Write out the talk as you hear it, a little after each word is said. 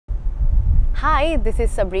Hi, this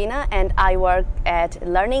is Sabrina and I work at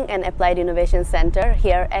Learning and Applied Innovation Center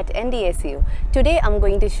here at NDSU. Today I'm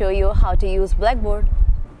going to show you how to use Blackboard.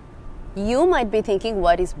 You might be thinking,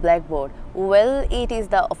 what is Blackboard? Well, it is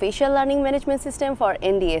the official learning management system for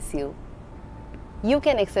NDSU. You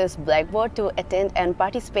can access Blackboard to attend and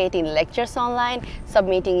participate in lectures online,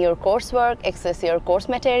 submitting your coursework, access your course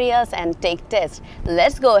materials, and take tests.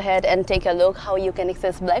 Let's go ahead and take a look how you can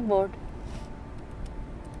access Blackboard.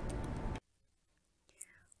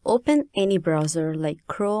 Open any browser like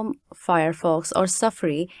Chrome, Firefox, or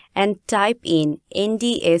Safari and type in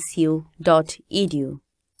ndsu.edu.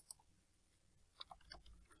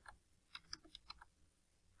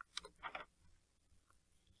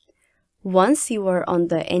 Once you are on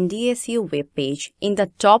the NDSU webpage, in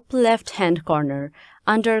the top left-hand corner,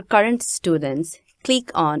 under Current Students,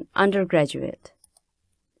 click on Undergraduate.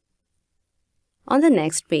 On the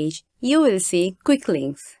next page, you will see Quick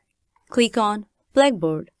Links. Click on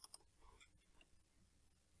Blackboard.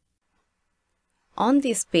 On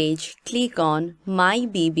this page, click on My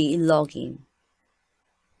BB Login.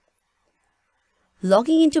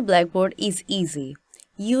 Logging into Blackboard is easy.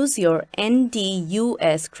 Use your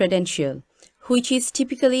NDUS credential, which is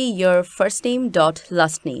typically your first name dot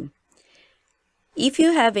last name. If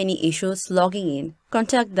you have any issues logging in,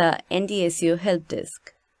 contact the NDSU help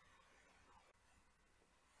desk.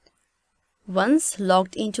 Once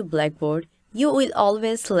logged into Blackboard, you will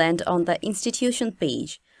always land on the institution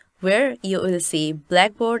page, where you will see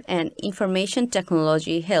Blackboard and Information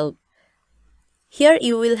Technology Help. Here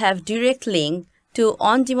you will have direct link to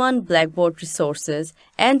on-demand Blackboard resources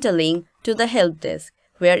and a link to the help desk,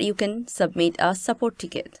 where you can submit a support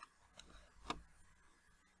ticket.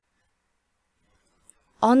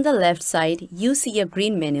 On the left side, you see a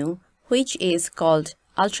green menu, which is called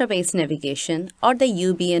Ultra-Based Navigation or the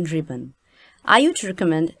UBN ribbon. I would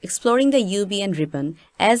recommend exploring the UBN ribbon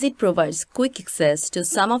as it provides quick access to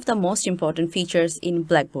some of the most important features in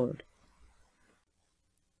Blackboard.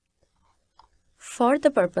 For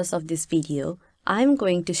the purpose of this video, I am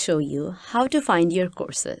going to show you how to find your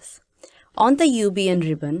courses. On the UBN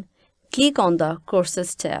ribbon, click on the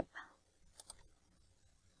Courses tab.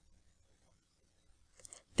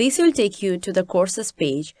 This will take you to the Courses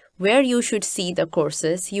page where you should see the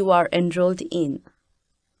courses you are enrolled in.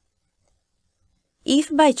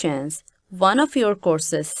 If by chance one of your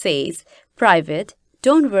courses says private,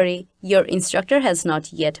 don't worry, your instructor has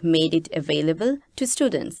not yet made it available to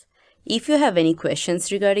students. If you have any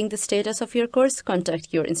questions regarding the status of your course, contact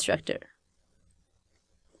your instructor.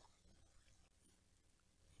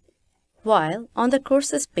 While on the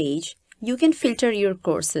courses page, you can filter your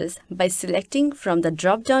courses by selecting from the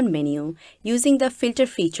drop-down menu using the filter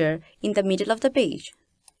feature in the middle of the page.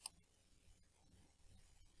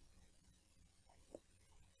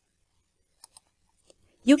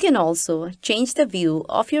 You can also change the view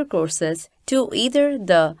of your courses to either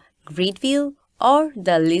the grid view or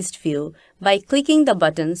the list view by clicking the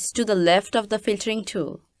buttons to the left of the filtering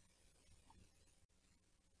tool.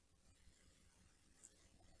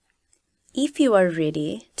 If you are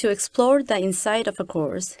ready to explore the inside of a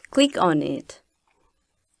course, click on it.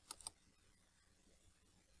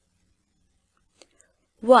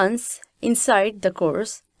 Once inside the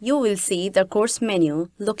course, you will see the course menu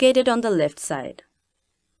located on the left side.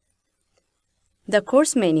 The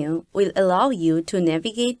course menu will allow you to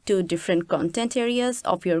navigate to different content areas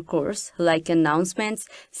of your course like announcements,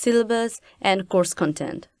 syllabus, and course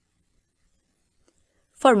content.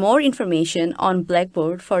 For more information on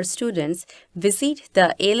Blackboard for students, visit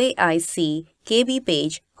the LAIC KB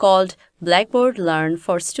page called Blackboard Learn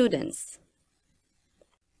for Students.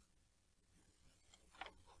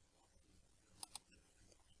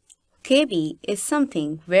 KB is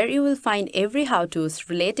something where you will find every how-tos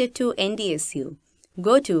related to NDSU.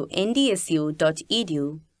 Go to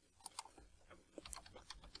ndsu.edu.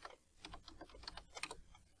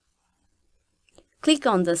 Click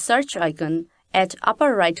on the search icon at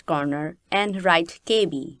upper right corner and write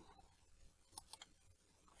KB.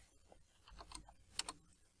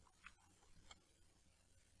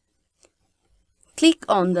 Click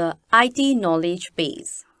on the IT Knowledge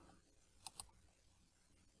Base.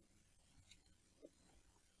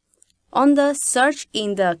 On the search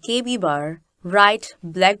in the KB bar, write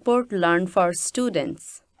Blackboard Learn for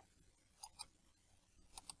Students.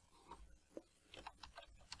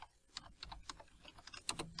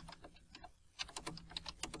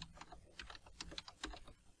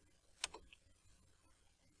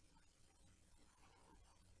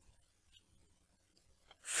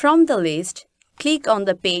 From the list, click on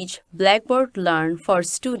the page Blackboard Learn for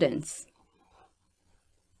Students.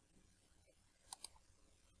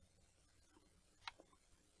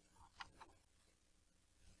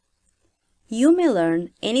 You may learn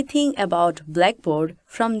anything about Blackboard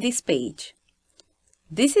from this page.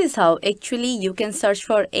 This is how actually you can search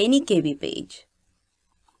for any KB page.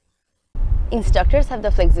 Instructors have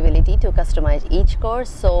the flexibility to customize each course,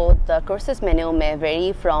 so the courses menu may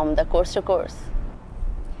vary from the course to course.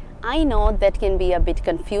 I know that can be a bit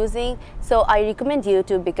confusing, so I recommend you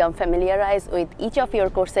to become familiarized with each of your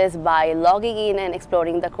courses by logging in and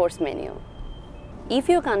exploring the course menu. If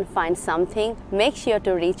you can't find something, make sure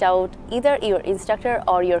to reach out either your instructor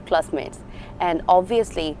or your classmates. And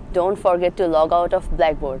obviously, don't forget to log out of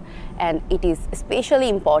Blackboard. And it is especially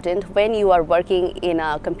important when you are working in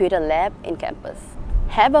a computer lab in campus.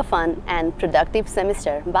 Have a fun and productive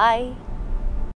semester. Bye!